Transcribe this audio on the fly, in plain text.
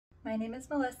my name is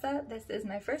Melissa. This is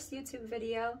my first YouTube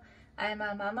video. I'm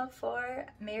a mom of four,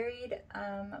 married.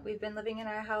 We've been living in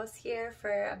our house here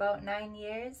for about 9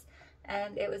 years,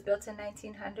 and it was built in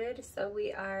 1900, so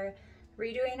we are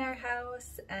redoing our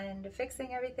house and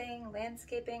fixing everything,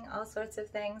 landscaping, all sorts of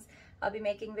things. I'll be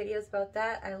making videos about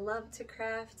that. I love to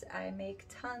craft. I make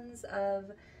tons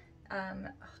of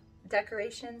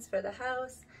decorations for the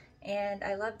house, and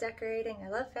I love decorating. I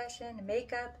love fashion,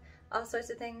 makeup, all sorts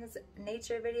of things,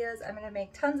 nature videos. I'm gonna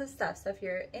make tons of stuff, so if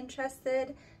you're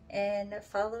interested in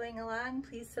following along,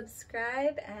 please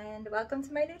subscribe, and welcome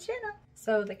to my new channel.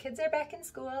 So the kids are back in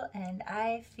school and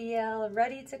I feel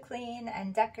ready to clean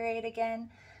and decorate again.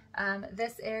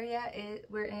 This area,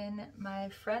 we're in my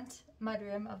front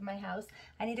mudroom of my house.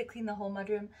 I need to clean the whole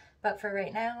mudroom, but for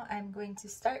right now, I'm going to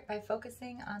start by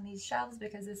focusing on these shelves,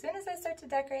 because as soon as I start to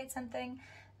decorate something,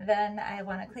 then I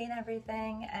want to clean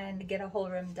everything and get a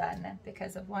whole room done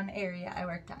because of one area I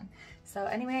worked on. So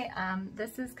anyway,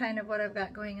 this is kind of what I've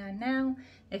got going on now.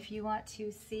 If you want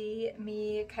to see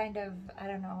me kind of, I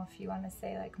don't know if you want to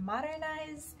say like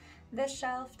modernize the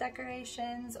shelf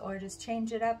decorations or just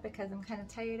change it up because I'm kind of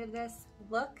tired of this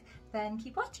look, then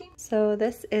keep watching. So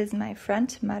this is my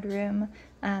front mudroom.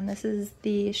 This is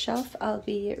the shelf I'll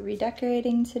be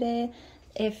redecorating today.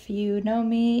 If you know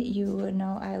me, you would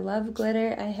know I love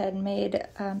glitter. I had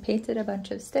painted a bunch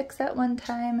of sticks at one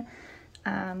time.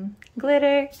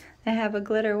 Glitter. I have a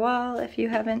glitter wall. If you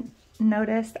haven't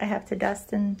noticed, I have to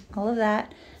dust and all of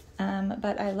that.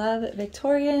 But I love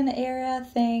Victorian era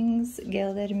things.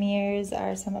 Gilded mirrors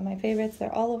are some of my favorites.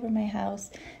 They're all over my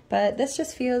house. But this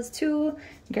just feels too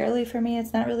girly for me.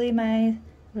 It's not really my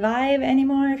vibe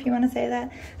anymore, if you want to say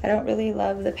that. I don't really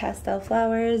love the pastel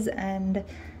flowers and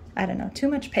I don't know, too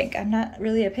much pink. I'm not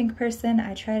really a pink person.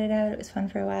 I tried it out, it was fun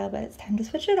for a while, but it's time to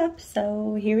switch it up,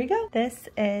 so here we go. This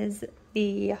is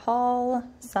the haul.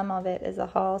 Some of it is a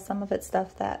haul, some of it's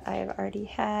stuff that I've already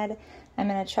had. I'm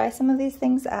gonna try some of these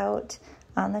things out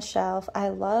on the shelf. I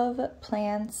love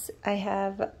plants. I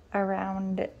have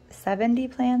around 70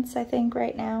 plants, I think,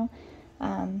 right now,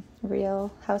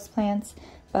 real house plants,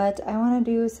 but I wanna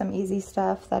do some easy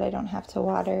stuff that I don't have to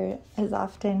water as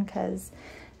often because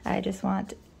I just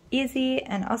want easy.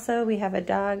 And also we have a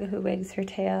dog who wags her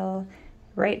tail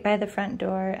right by the front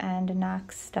door and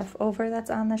knocks stuff over that's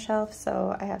on the shelf,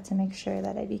 so I have to make sure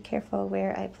that I be careful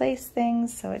where I place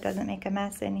things so it doesn't make a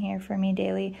mess in here for me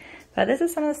daily. But this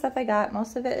is some of the stuff I got.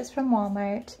 Most of it is from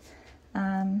Walmart,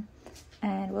 and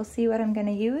we'll see what I'm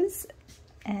gonna use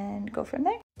and go from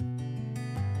there.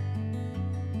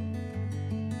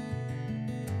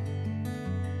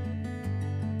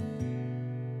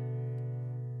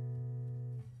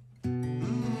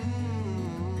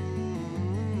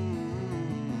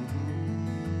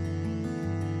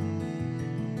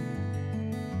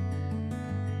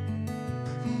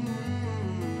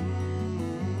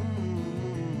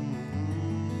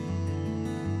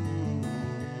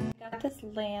 This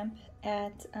lamp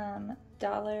at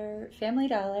Family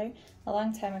Dollar a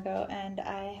long time ago, and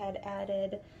I had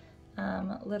added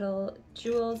little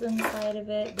jewels inside of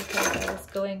it because I was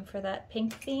going for that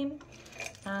pink theme,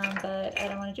 but I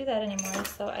don't want to do that anymore,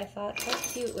 so I thought, how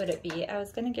cute would it be? I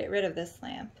was going to get rid of this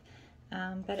lamp,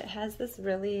 but it has this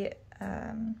really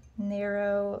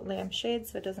narrow lampshade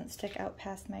so it doesn't stick out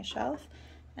past my shelf,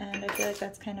 and I feel like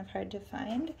that's kind of hard to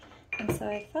find. And so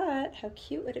I thought, how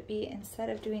cute would it be, instead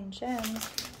of doing gems,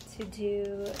 to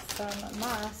do some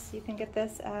moss. You can get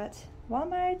this at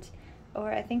Walmart,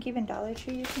 or I think even Dollar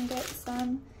Tree you can get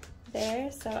some there.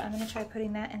 So I'm going to try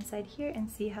putting that inside here and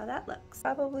see how that looks.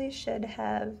 Probably should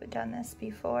have done this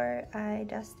before I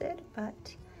dusted,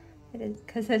 but it is,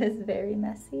 because it is very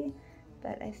messy,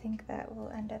 but I think that will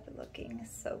end up looking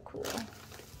so cool.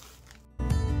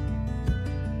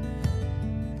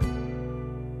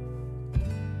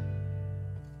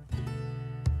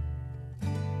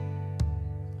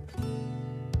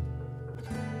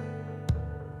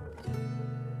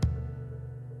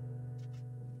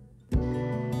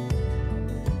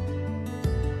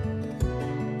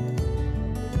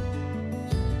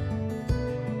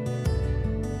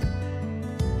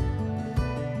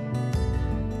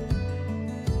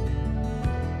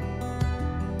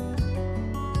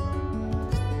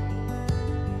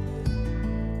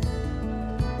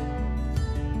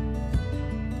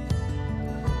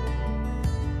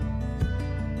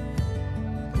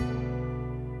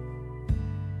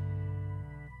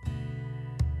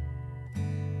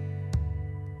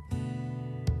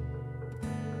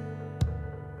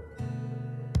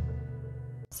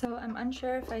 So I'm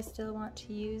unsure if I still want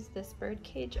to use this bird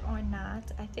cage or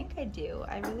not. I think I do.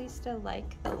 I really still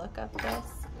like the look of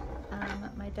this.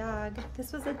 my dog,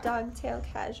 this was a dogtail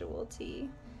casualty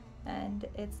and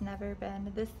it's never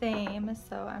been the same,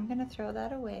 so I'm gonna throw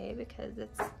that away because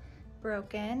it's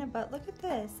broken. But look at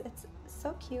this, it's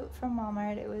so cute, from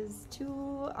Walmart. It was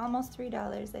almost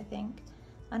 $3, I think,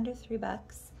 under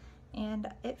 $3, and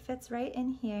it fits right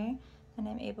in here, and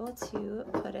I'm able to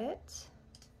put it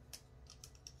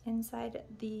inside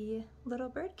the little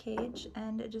bird cage,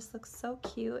 and it just looks so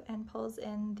cute and pulls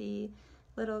in the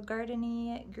little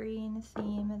gardeny green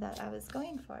theme that I was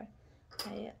going for.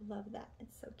 I love that,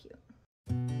 it's so cute.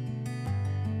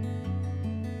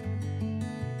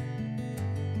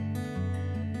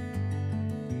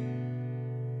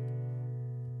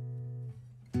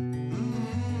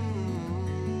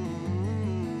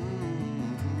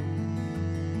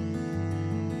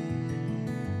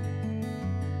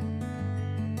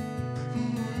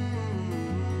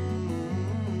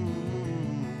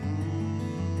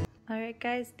 Alright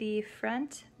guys, the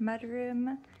front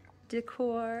mudroom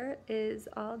decor is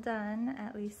all done,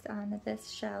 at least on this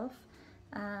shelf.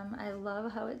 I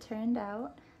love how it turned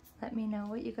out. Let me know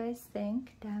what you guys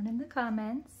think down in the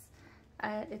comments.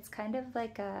 It's kind of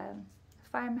like a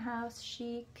farmhouse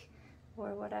chic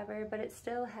or whatever, but it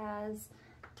still has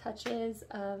touches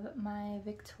of my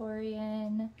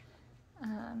Victorian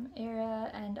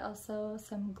era, and also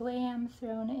some glam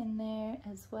thrown in there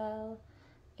as well.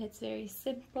 It's very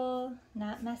simple,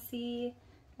 not messy,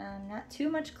 not too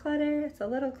much clutter. It's a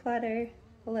little clutter,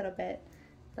 a little bit,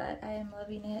 but I am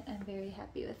loving it. I'm very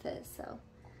happy with it. So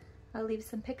I'll leave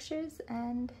some pictures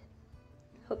and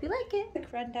hope you like it. Quick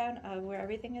rundown of where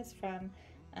everything is from.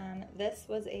 This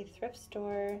was a thrift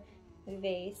store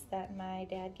vase that my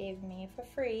dad gave me for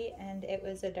free, and it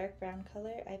was a dark brown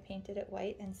color. I painted it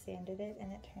white and sanded it,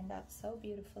 and it turned out so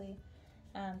beautifully.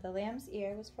 The lamb's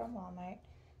ear was from Walmart,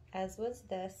 as was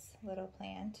this little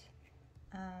plant.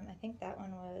 I think that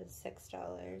one was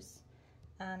 $6.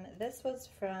 This was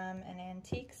from an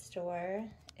antique store.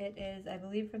 It is, I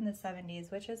believe, from the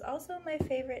 70s, which is also my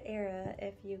favorite era.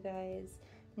 If you guys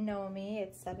know me,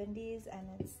 it's 70s and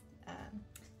it's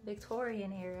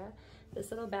Victorian era. This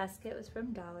little basket was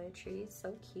from Dollar Tree,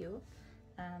 so cute.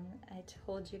 I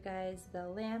told you guys the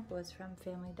lamp was from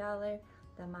Family Dollar.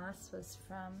 The moss was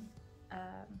from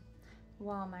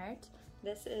Walmart.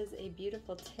 This is a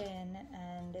beautiful tin,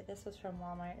 and this was from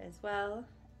Walmart as well,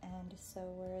 and so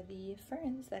were the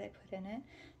ferns that I put in it.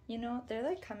 You know, they're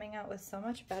like coming out with so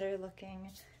much better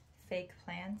looking fake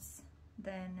plants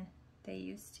than they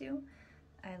used to.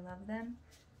 I love them.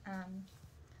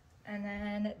 And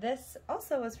then this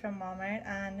also was from Walmart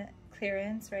on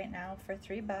clearance right now for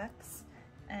 $3.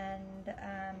 And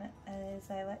as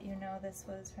I let you know, this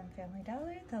was from Family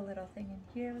Dollar. The little thing in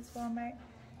here was Walmart.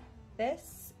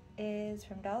 This is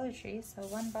from Dollar Tree, so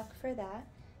 $1 for that.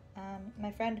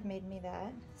 My friend made me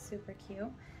that, super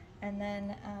cute. And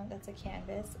then that's a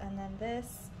canvas. And then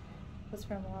this was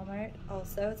from Walmart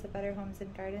also. It's a Better Homes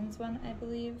and Gardens one, I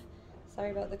believe.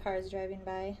 Sorry about the cars driving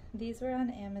by. These were on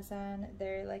Amazon.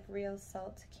 They're like real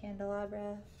salt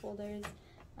candelabra holders.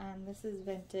 This is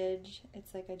vintage.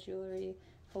 It's like a jewelry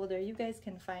holder. You guys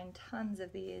can find tons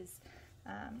of these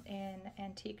in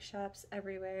antique shops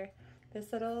everywhere.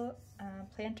 This little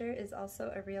planter is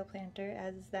also a real planter,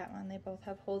 as is that one. They both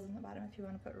have holes in the bottom if you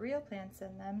want to put real plants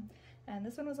in them. And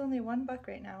this one was only $1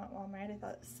 right now at Walmart. I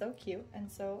thought it was so cute.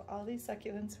 And so all these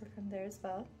succulents were from there as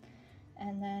well.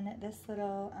 And then this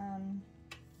little,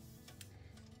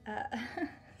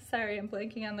 sorry, I'm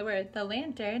blanking on the word. The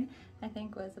lantern, I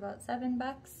think, was about $7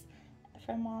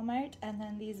 from Walmart. And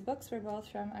then these books were both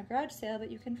from a garage sale,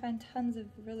 but you can find tons of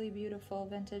really beautiful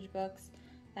vintage books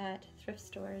at thrift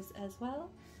stores as well.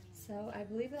 So I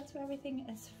believe that's where everything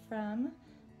is from.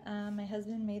 My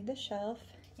husband made the shelf,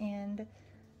 and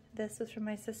this was from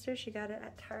my sister. She got it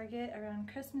at Target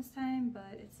around Christmas time,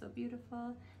 but it's so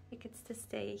beautiful. It gets to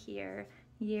stay here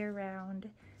year round.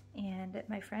 And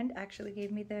my friend actually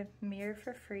gave me the mirror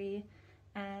for free,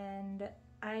 and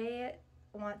I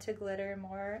want to glitter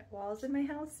more walls in my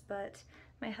house, but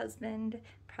my husband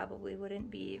probably wouldn't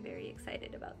be very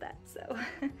excited about that. So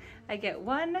I get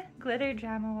one glitter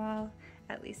drama wall,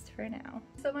 at least for now.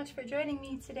 So much for joining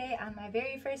me today on my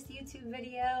very first YouTube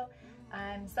video.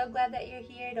 I'm so glad that you're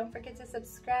here. Don't forget to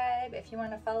subscribe if you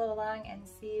want to follow along and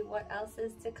see what else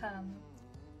is to come.